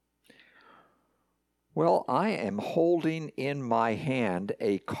Well, I am holding in my hand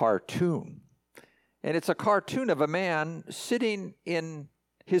a cartoon. And it's a cartoon of a man sitting in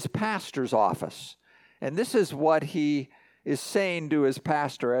his pastor's office. And this is what he is saying to his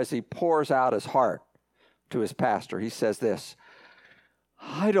pastor as he pours out his heart to his pastor. He says this,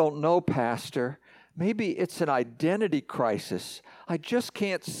 "I don't know, Pastor. Maybe it's an identity crisis. I just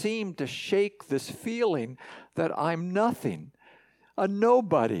can't seem to shake this feeling that I'm nothing, a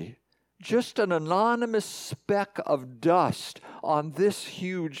nobody, just an anonymous speck of dust on this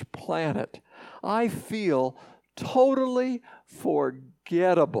huge planet. I feel totally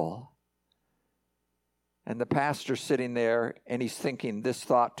forgettable." And the pastor's sitting there and he's thinking this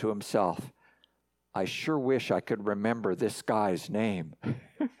thought to himself, "I sure wish I could remember this guy's name."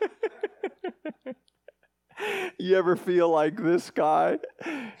 You ever feel like this guy?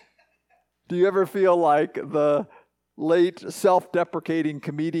 Do you ever feel like the late self-deprecating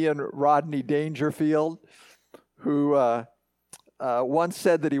comedian Rodney Dangerfield, who once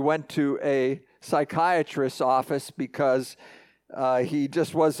said that he went to a psychiatrist's office because he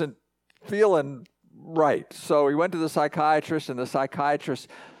just wasn't feeling right. So he went to the psychiatrist, and the psychiatrist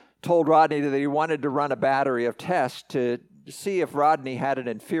told Rodney that he wanted to run a battery of tests to see if Rodney had an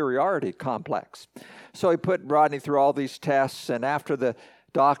inferiority complex. So he put Rodney through all these tests, and after the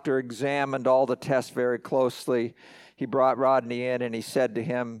doctor examined all the tests very closely, he brought Rodney in and he said to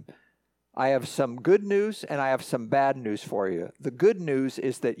him, "I have some good news and I have some bad news for you. The good news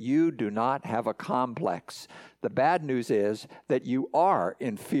is that you do not have a complex. The bad news is that you are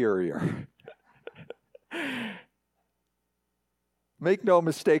inferior." Make no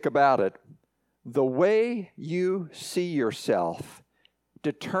mistake about it, the way you see yourself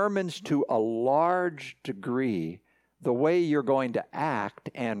determines to a large degree the way you're going to act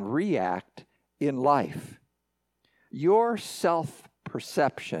and react in life. Your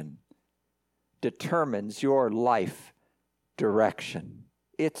self-perception determines your life direction.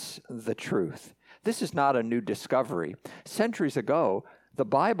 It's the truth. This is not a new discovery. Centuries ago, the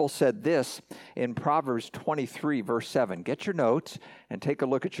Bible said this in Proverbs 23, verse 7. Get your notes and take a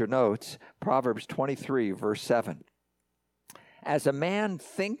look at your notes. Proverbs 23, verse 7. "As a man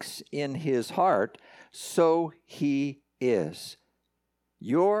thinks in his heart, so he is."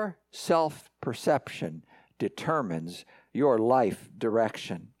 Your self-perception determines your life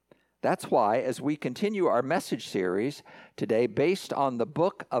direction. That's why, as we continue our message series today based on the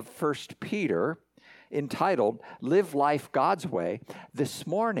book of 1 Peter, entitled "Live Life God's Way," this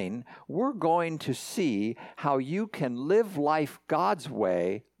morning we're going to see how you can live life God's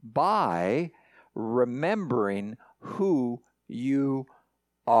way by remembering who you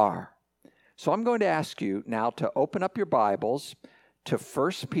are. So I'm going to ask you now to open up your Bibles to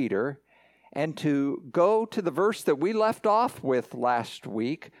 1 Peter and to go to the verse that we left off with last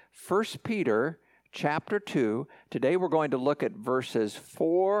week, 1 Peter chapter 2. Today we're going to look at verses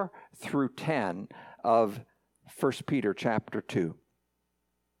 4 through 10 of 1 Peter chapter 2.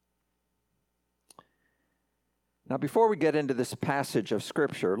 Now, before we get into this passage of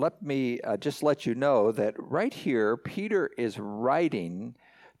Scripture, let me just let you know that right here, Peter is writing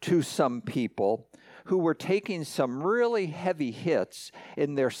to some people who were taking some really heavy hits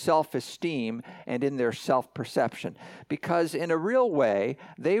in their self-esteem and in their self-perception. Because in a real way,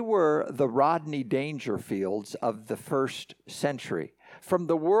 they were the Rodney Dangerfields of the first century. From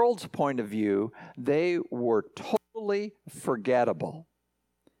the world's point of view, they were totally forgettable.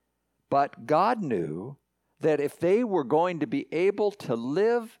 But God knew that if they were going to be able to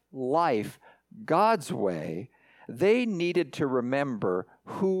live life God's way, they needed to remember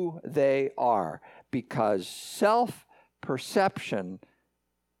who they are, because self-perception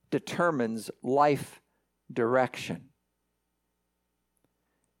determines life direction.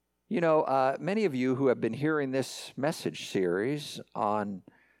 You know, many of you who have been hearing this message series on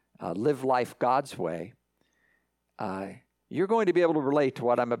Live Life God's Way, you're going to be able to relate to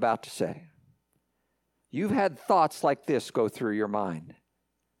what I'm about to say. You've had thoughts like this go through your mind.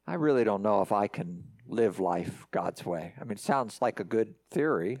 I really don't know if I can live life God's way. I mean, it sounds like a good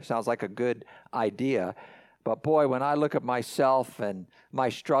theory, sounds like a good idea, but boy, when I look at myself and my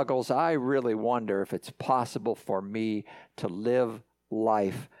struggles, I really wonder if it's possible for me to live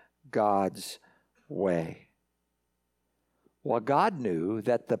life God's way. Well, God knew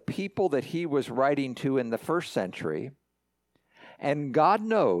that the people that he was writing to in the first century, and God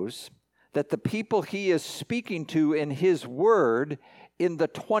knows that the people he is speaking to in his word in the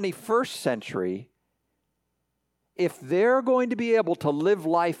 21st century, if they're going to be able to live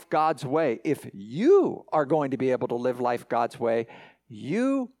life God's way, if you are going to be able to live life God's way,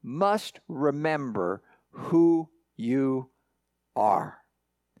 you must remember who you are.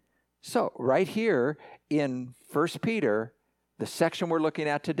 So right here in 1 Peter, the section we're looking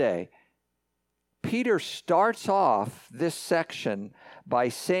at today, Peter starts off this section by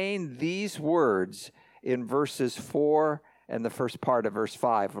saying these words in verses 4 and the first part of verse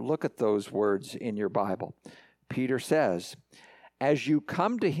 5. Look at those words in your Bible. Peter says, "As you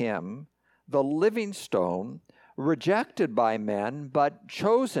come to him, the living stone, rejected by men, but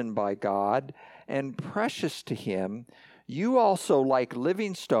chosen by God and precious to him, you also, like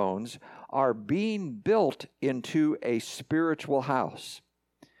living stones, are being built into a spiritual house."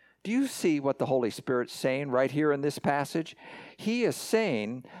 Do you see what the Holy Spirit's saying right here in this passage? He is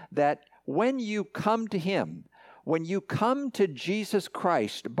saying that when you come to him, when you come to Jesus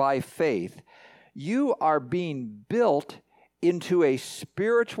Christ by faith, you are being built into a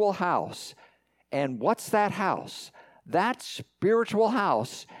spiritual house. And what's that house? That spiritual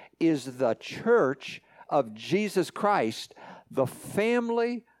house is the church of Jesus Christ, the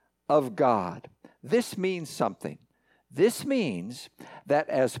family of God. This means something. This means that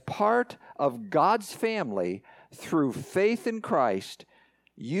as part of God's family, through faith in Christ,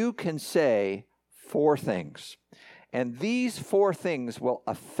 you can say 4 things. And these 4 things will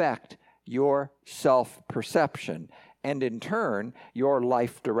affect your self-perception and in turn, your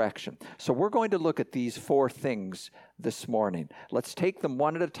life direction. So we're going to look at these 4 things this morning. Let's take them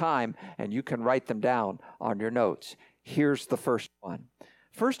one at a time, and you can write them down on your notes. Here's the first one.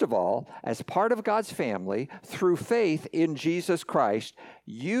 First of all, as part of God's family, through faith in Jesus Christ,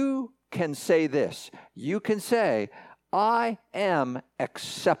 you can say this. You can say, I am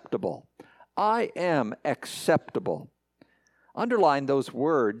acceptable. I am acceptable. Underline those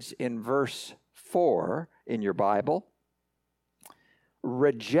words in verse 4 in your Bible.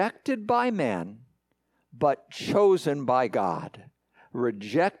 Rejected by men, but chosen by God.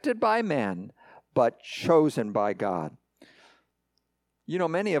 Rejected by men, but chosen by God. You know,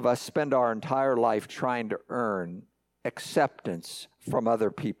 many of us spend our entire life trying to earn acceptance from other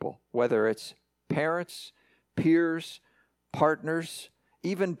people, whether it's parents, peers, partners,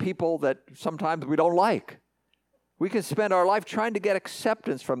 even people that sometimes we don't like. We can spend our life trying to get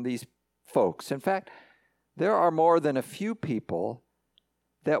acceptance from these folks. In fact, there are more than a few people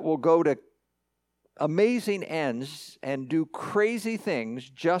that will go to amazing ends and do crazy things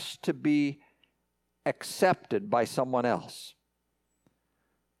just to be accepted by someone else.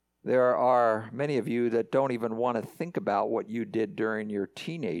 There are many of you that don't even want to think about what you did during your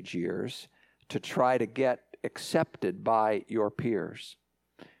teenage years to try to get accepted by your peers.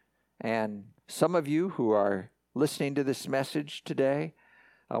 And some of you who are listening to this message today,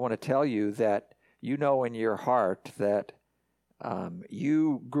 I want to tell you that you know in your heart that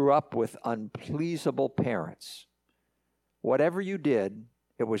you grew up with unpleasable parents. Whatever you did,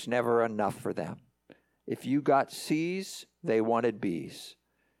 it was never enough for them. If you got C's, they wanted B's.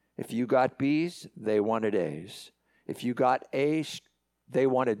 If you got B's, they wanted A's. If you got A's, they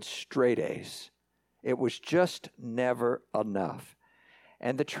wanted straight A's. It was just never enough.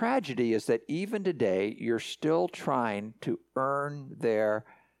 And the tragedy is that even today, you're still trying to earn their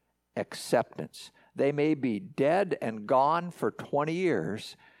acceptance. They may be dead and gone for 20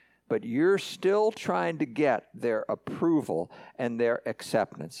 years, but you're still trying to get their approval and their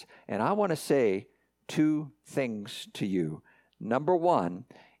acceptance. And I want to say 2 things to you. Number 1,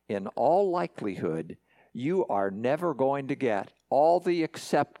 in all likelihood, you are never going to get all the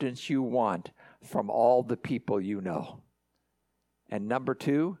acceptance you want from all the people you know. And number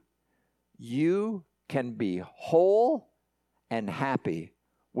 2, you can be whole and happy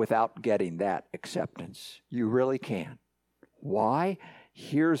without getting that acceptance. You really can. Why?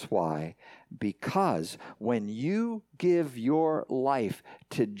 Here's why. Because when you give your life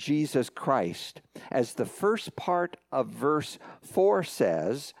to Jesus Christ, as the first part of verse 4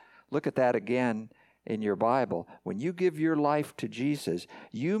 says, look at that again in your Bible. When you give your life to Jesus,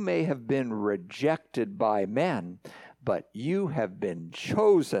 you may have been rejected by men, but you have been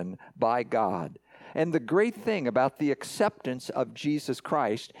chosen by God. And the great thing about the acceptance of Jesus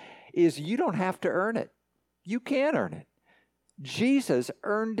Christ is you don't have to earn it. You can earn it. Jesus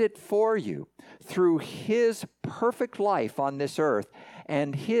earned it for you through his perfect life on this earth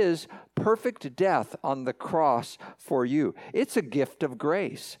and his perfect death on the cross for you. It's a gift of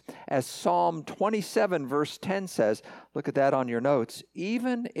grace. As Psalm 27 verse 10 says, look at that on your notes,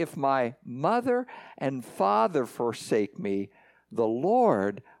 even if my mother and father forsake me, the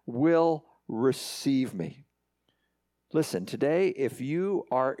Lord will receive me. Listen, today, if you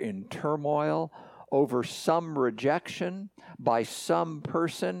are in turmoil over some rejection by some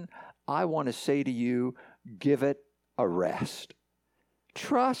person, I want to say to you, give it a rest.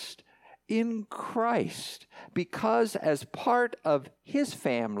 Trust in Christ, because as part of His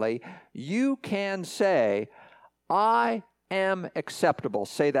family, you can say, I am acceptable.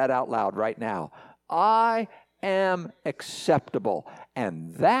 Say that out loud right now. I am acceptable.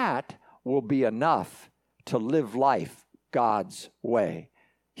 And that will be enough to live life God's way.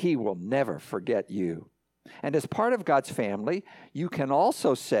 He will never forget you. And as part of God's family, you can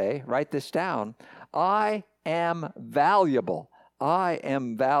also say, write this down, I am valuable. I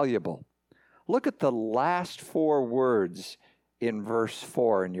am valuable. Look at the last 4 words in verse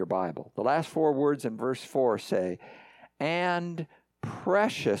 4 in your Bible. The last 4 words in verse 4 say, and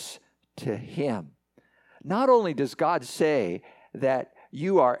precious to Him. Not only does God say that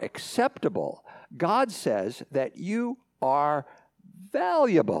you are acceptable, God says that you are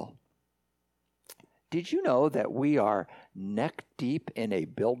valuable. Did you know that we are neck deep in a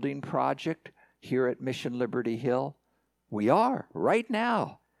building project here at Mission Liberty Hill? We are, right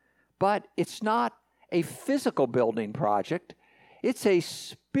now. But it's not a physical building project. It's a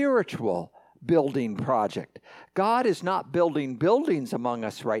spiritual building project. God is not building buildings among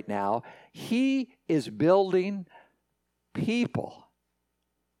us right now. He is building people.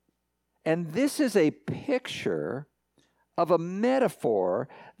 And this is a picture of a metaphor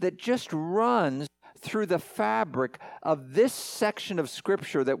that just runs through the fabric of this section of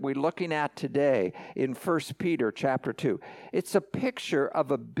Scripture that we're looking at today in 1 Peter chapter 2. It's a picture of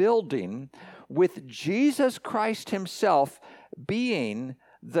a building with Jesus Christ Himself being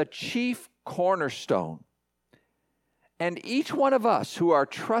the chief cornerstone. And each one of us who are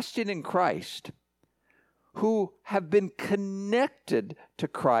trusting in Christ, who have been connected to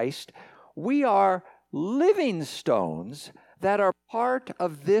Christ, we are living stones that are part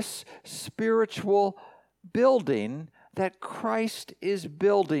of this spiritual building that Christ is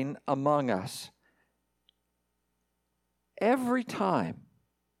building among us. Every time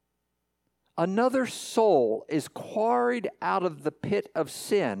another soul is quarried out of the pit of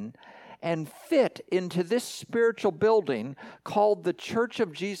sin and fit into this spiritual building called the Church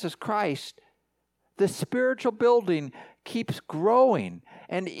of Jesus Christ, the spiritual building keeps growing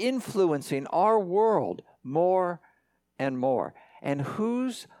and influencing our world more and more. And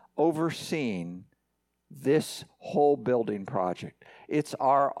who's overseeing this whole building project? It's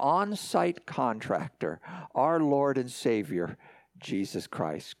our on-site contractor, our Lord and Savior, Jesus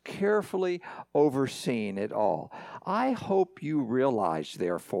Christ, carefully overseeing it all. I hope you realize,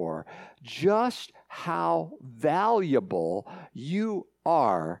 therefore, just how valuable you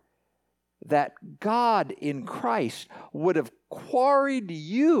are, that God in Christ would have quarried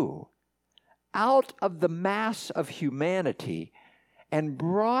you out of the mass of humanity and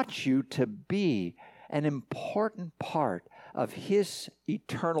brought you to be an important part of His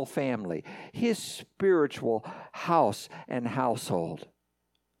eternal family, His spiritual house and household.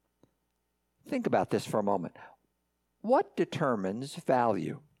 Think about this for a moment. What determines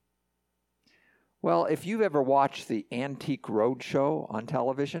value? Well, if you've ever watched the Antique Roadshow on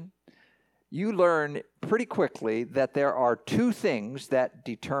television, you learn pretty quickly that there are 2 things that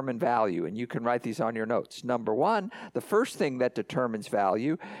determine value, and you can write these on your notes. Number 1, the first thing that determines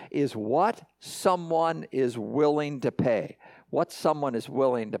value is what someone is willing to pay. What someone is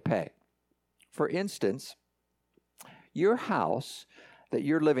willing to pay. For instance, your house that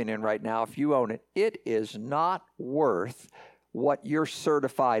you're living in right now, if you own it, it is not worth what your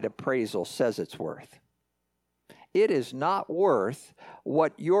certified appraisal says it's worth. It is not worth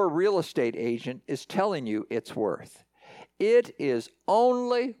what your real estate agent is telling you it's worth. It is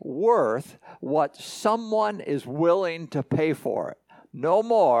only worth what someone is willing to pay for it. No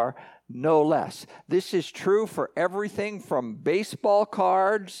more, no less. This is true for everything from baseball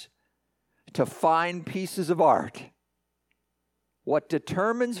cards to fine pieces of art. What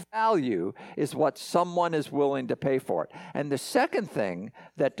determines value is what someone is willing to pay for it. And the second thing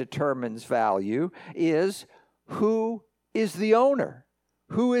that determines value is who is the owner?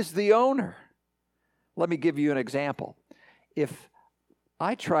 Who is the owner? Let me give you an example. If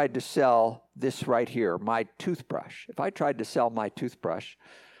I tried to sell this right here, my toothbrush, if I tried to sell my toothbrush,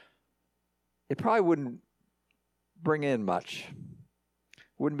 it probably wouldn't bring in much.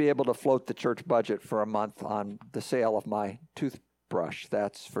 Wouldn't be able to float the church budget for a month on the sale of my toothbrush,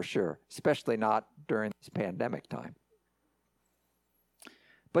 that's for sure, especially not during this pandemic time.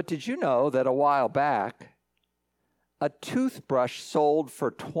 But did you know that a while back, a toothbrush sold for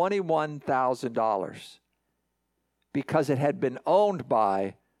 $21,000 because it had been owned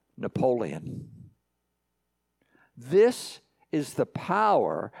by Napoleon? This is the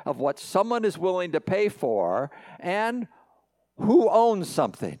power of what someone is willing to pay for and who owns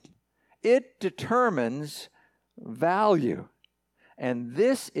something. It determines value. And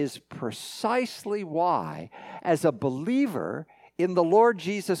this is precisely why, as a believer in the Lord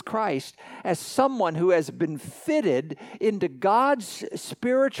Jesus Christ, as someone who has been fitted into God's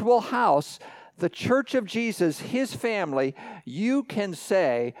spiritual house, the Church of Jesus, His family, you can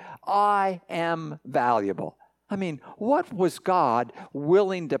say, I am valuable. I mean, what was God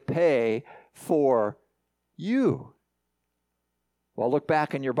willing to pay for you? Well, look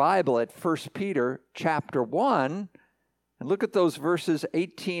back in your Bible at 1 Peter chapter 1, and look at those verses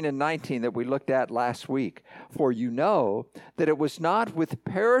 18 and 19 that we looked at last week. For you know that it was not with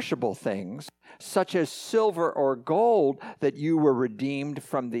perishable things, such as silver or gold, that you were redeemed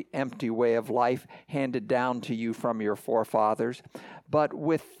from the empty way of life handed down to you from your forefathers, but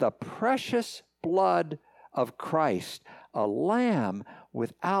with the precious blood of Christ, a lamb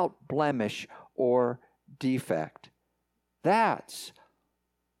without blemish or defect. That's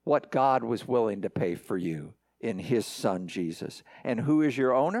what God was willing to pay for you in His Son, Jesus. And who is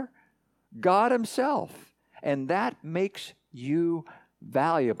your owner? God Himself. And that makes you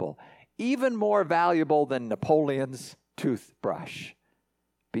valuable, even more valuable than Napoleon's toothbrush.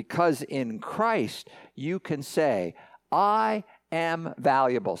 Because in Christ, you can say, I am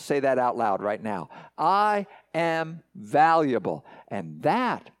valuable. Say that out loud right now. I am valuable. And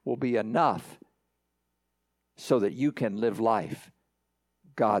that will be enough so that you can live life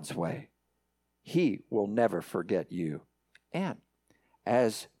God's way. He will never forget you. And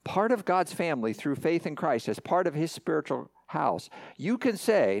as part of God's family through faith in Christ, as part of His spiritual house, you can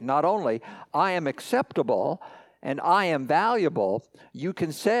say not only, I am acceptable and I am valuable, you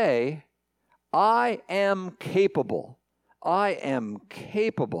can say, I am capable. I am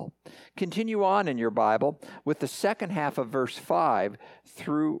capable. Continue on in your Bible with the second half of verse 5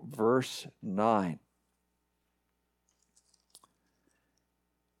 through verse 9.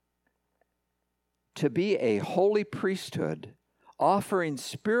 To be a holy priesthood, offering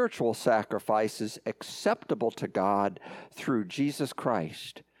spiritual sacrifices acceptable to God through Jesus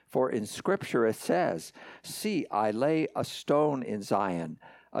Christ. For in Scripture it says, see, I lay a stone in Zion,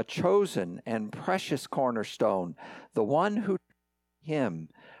 a chosen and precious cornerstone. The one who Him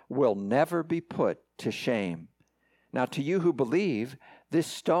will never be put to shame. Now to you who believe, this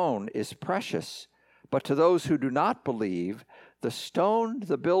stone is precious. But to those who do not believe, the stone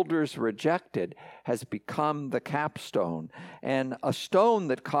the builders rejected has become the capstone, and a stone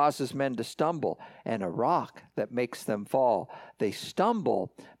that causes men to stumble, and a rock that makes them fall. They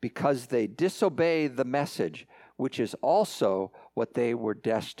stumble because they disobey the message, which is also what they were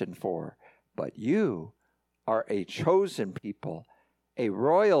destined for. But you are a chosen people, a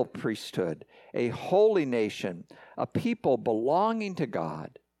royal priesthood, a holy nation, a people belonging to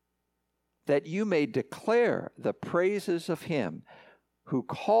God, that you may declare the praises of Him who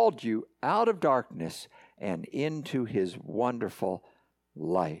called you out of darkness and into His wonderful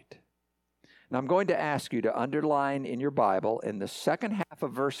light. Now I'm going to ask you to underline in your Bible, in the second half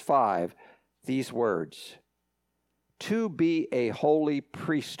of verse 5, these words, to be a holy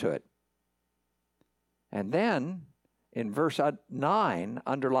priesthood. And then in verse 9,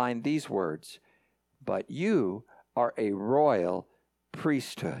 underline these words, but you are a royal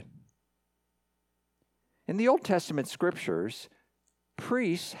priesthood. In the Old Testament Scriptures,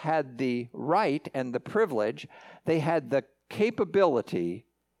 priests had the right and the privilege, they had the capability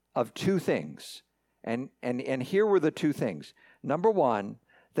of two things. And here were the two things. Number one,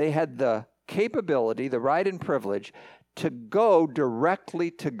 they had the capability, the right and privilege, to go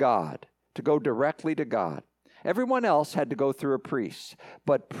directly to God. To go directly to God. Everyone else had to go through a priest,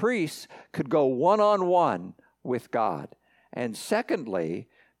 but priests could go one-on-one with God. And secondly,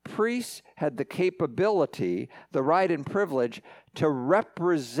 priests had the capability, the right and privilege to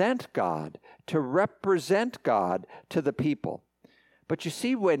represent God to the people. But you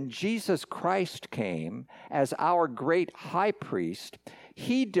see, when Jesus Christ came as our great high priest,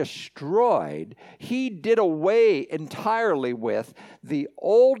 He destroyed, He did away entirely with the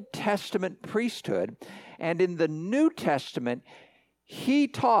Old Testament priesthood. And in the New Testament, He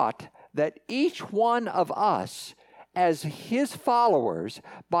taught that each one of us, as His followers,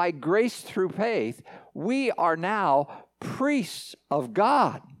 by grace through faith, we are now priests of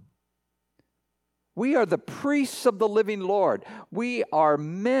God. We are the priests of the living Lord. We are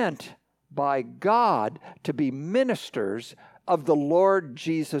meant by God to be ministers of the Lord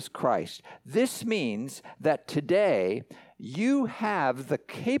Jesus Christ. This means that today you have the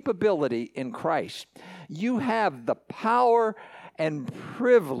capability in Christ. You have the power and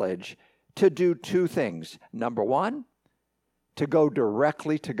privilege to do two things. Number one, to go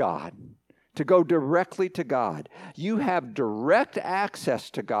directly to God. To go directly to God. You have direct access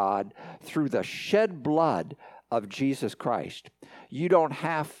to God through the shed blood of Jesus Christ. You don't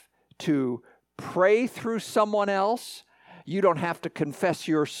have to pray through someone else. You don't have to confess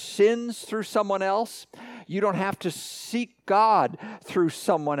your sins through someone else. You don't have to seek God through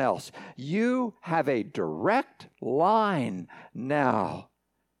someone else. You have a direct line now.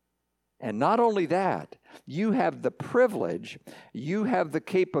 And not only that, you have the privilege, you have the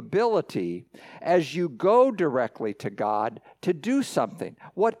capability, as you go directly to God, to do something.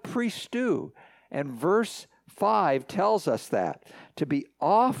 What priests do. And verse 5 tells us that, to be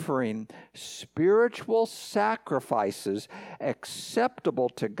offering spiritual sacrifices acceptable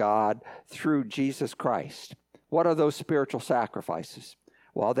to God through Jesus Christ. What are those spiritual sacrifices?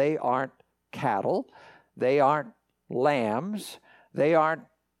 Well, they aren't cattle, they aren't lambs, they aren't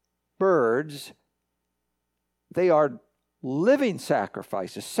birds, they are living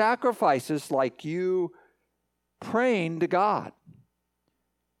sacrifices, sacrifices like you praying to God,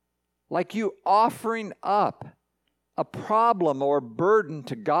 like you offering up a problem or burden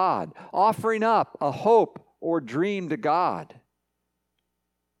to God, offering up a hope or dream to God.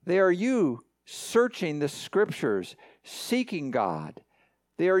 They are you searching the Scriptures, seeking God.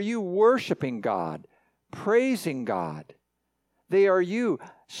 They are you worshiping God, praising God. They are you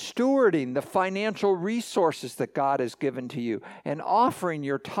stewarding the financial resources that God has given to you and offering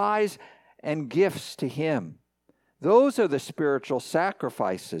your tithes and gifts to Him. Those are the spiritual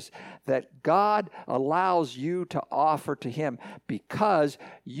sacrifices that God allows you to offer to Him because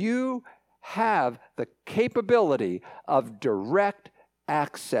you have the capability of direct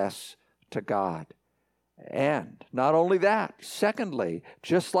access to God. And not only that, secondly,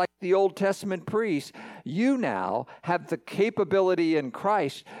 just like the Old Testament priests, you now have the capability in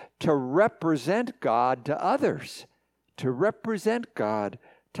Christ to represent God to others. To represent God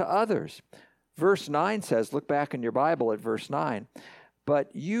to others. Verse 9 says, look back in your Bible at verse 9,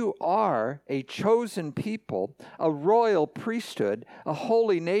 but you are a chosen people, a royal priesthood, a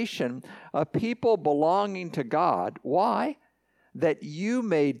holy nation, a people belonging to God. Why? That you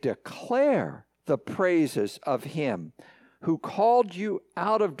may declare the praises of Him who called you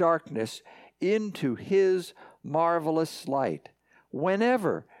out of darkness into His marvelous light.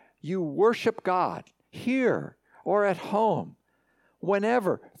 Whenever you worship God, here or at home,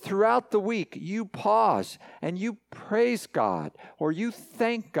 whenever throughout the week you pause and you praise God or you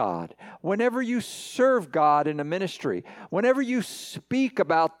thank God, whenever you serve God in a ministry, whenever you speak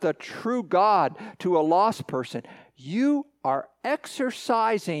about the true God to a lost person, you are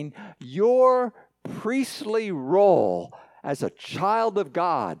exercising your priestly role as a child of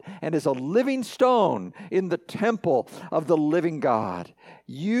God and as a living stone in the temple of the living God.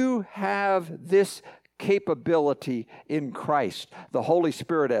 You have this capability in Christ. The Holy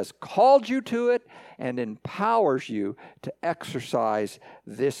Spirit has called you to it and empowers you to exercise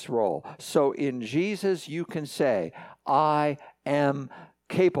this role. So in Jesus, you can say, I am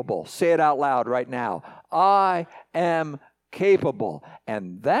capable. Say it out loud right now. I am capable.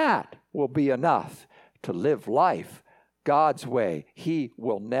 And that will be enough to live life God's way. He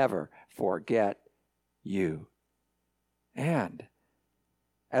will never forget you. And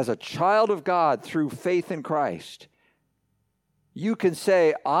as a child of God through faith in Christ, you can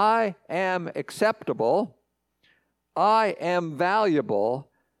say, I am acceptable, I am valuable,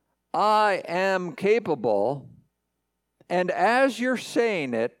 I am capable. And as you're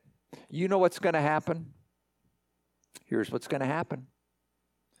saying it, you know what's going to happen? Here's what's going to happen.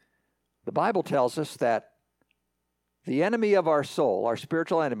 The Bible tells us that the enemy of our soul, our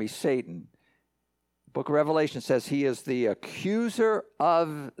spiritual enemy, Satan, the book of Revelation says he is the accuser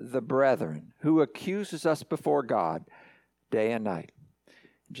of the brethren who accuses us before God day and night.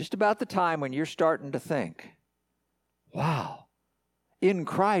 Just about the time when you're starting to think, wow, in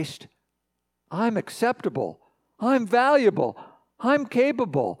Christ, I'm acceptable, I'm valuable, I'm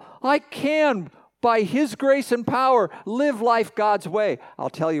capable, I can, by His grace and power, live life God's way. I'll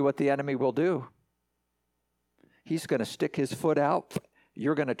tell you what the enemy will do. He's going to stick his foot out.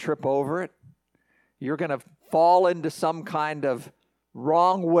 You're going to trip over it. You're going to fall into some kind of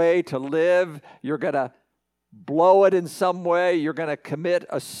wrong way to live. You're going to blow it in some way. You're going to commit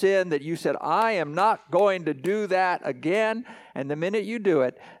a sin that you said, I am not going to do that again. And the minute you do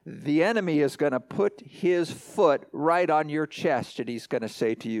it, the enemy is going to put his foot right on your chest and he's going to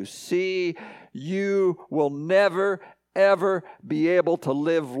say to you, see, you will never, ever be able to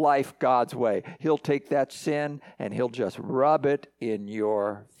live life God's way. He'll take that sin and he'll just rub it in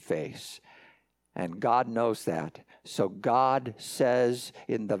your face. And God knows that. So God says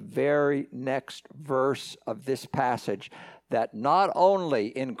in the very next verse of this passage that not only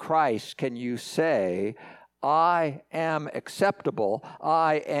in Christ can you say, I am acceptable,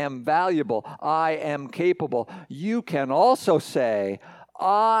 I am valuable, I am capable, you can also say,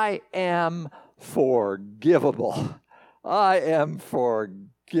 I am forgivable. I am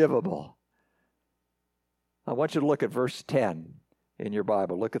forgivable. I want you to look at verse 10 in your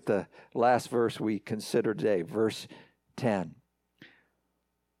Bible. Look at the last verse we considered today, verse 10.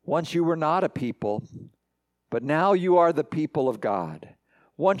 Once you were not a people, but now you are the people of God.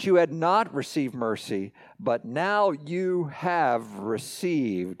 Once you had not received mercy, but now you have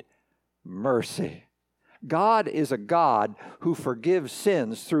received mercy. God is a God who forgives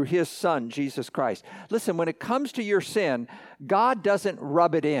sins through His Son, Jesus Christ. Listen, when it comes to your sin, God doesn't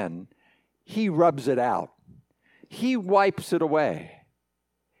rub it in. He rubs it out. He wipes it away.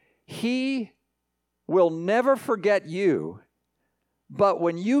 He will never forget you. But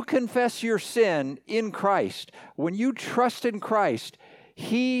when you confess your sin in Christ, when you trust in Christ,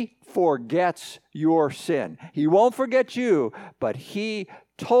 He forgets your sin. He won't forget you, but He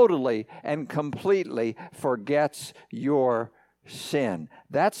totally and completely forgets your sin.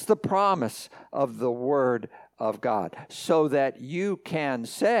 That's the promise of the Word of God, so that you can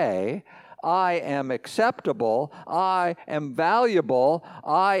say, I am acceptable, I am valuable,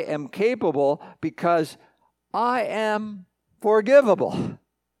 I am capable, because I am forgivable.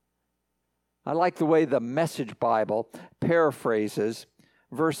 I like the way the Message Bible paraphrases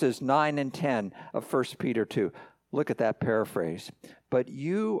verses 9 and 10 of 1 Peter 2. Look at that paraphrase. But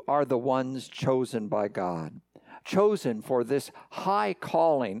you are the ones chosen by God, chosen for this high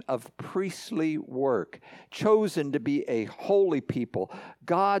calling of priestly work, chosen to be a holy people,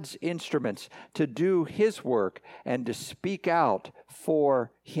 God's instruments to do His work and to speak out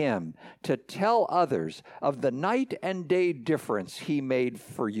for Him, to tell others of the night and day difference He made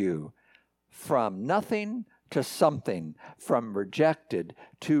for you, from nothing to something, from rejected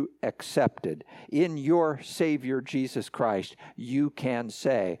to accepted. In your Savior Jesus Christ, you can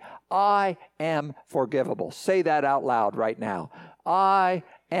say, I am forgivable. Say that out loud right now. I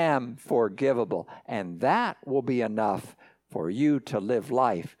am forgivable. And that will be enough for you to live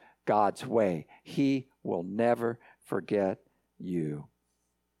life God's way. He will never forget you.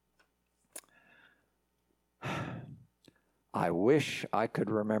 I wish I could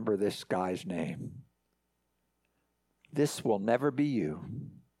remember this guy's name. This will never be you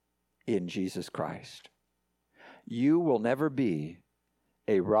in Jesus Christ. You will never be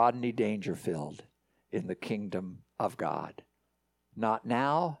a Rodney Dangerfield in the kingdom of God. Not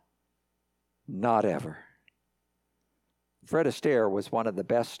now, not ever. Fred Astaire was one of the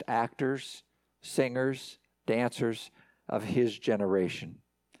best actors, singers, dancers of his generation.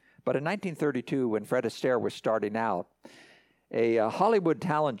 But in 1932, when Fred Astaire was starting out, a Hollywood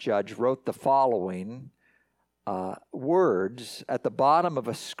talent judge wrote the following words at the bottom of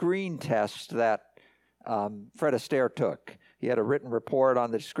a screen test that Fred Astaire took. He had a written report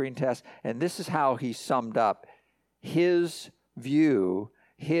on the screen test, and this is how he summed up his view,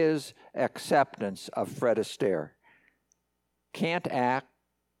 his acceptance of Fred Astaire. Can't act,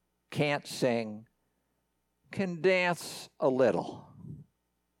 can't sing, can dance a little.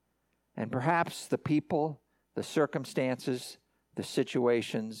 And perhaps the people, the circumstances, the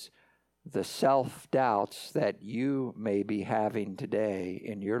situations, the self-doubts that you may be having today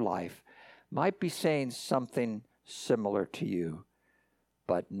in your life might be saying something similar to you,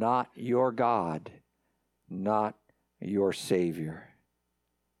 but not your God, not your Savior.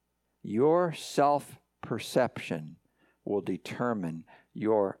 Your self-perception will determine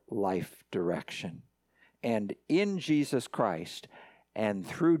your life direction. And in Jesus Christ and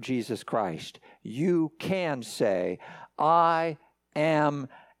through Jesus Christ, you can say, I am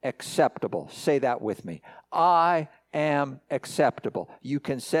acceptable. Say that with me. I am acceptable. You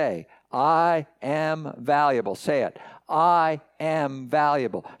can say, I am valuable. Say it. I am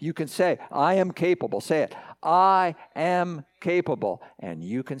valuable. You can say, I am capable. Say it. I am capable. And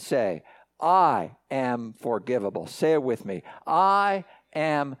you can say, I am forgivable. Say it with me. I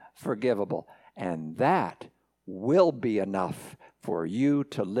am forgivable. And that will be enough for you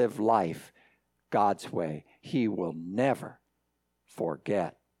to live life God's way. He will never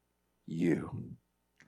forget you.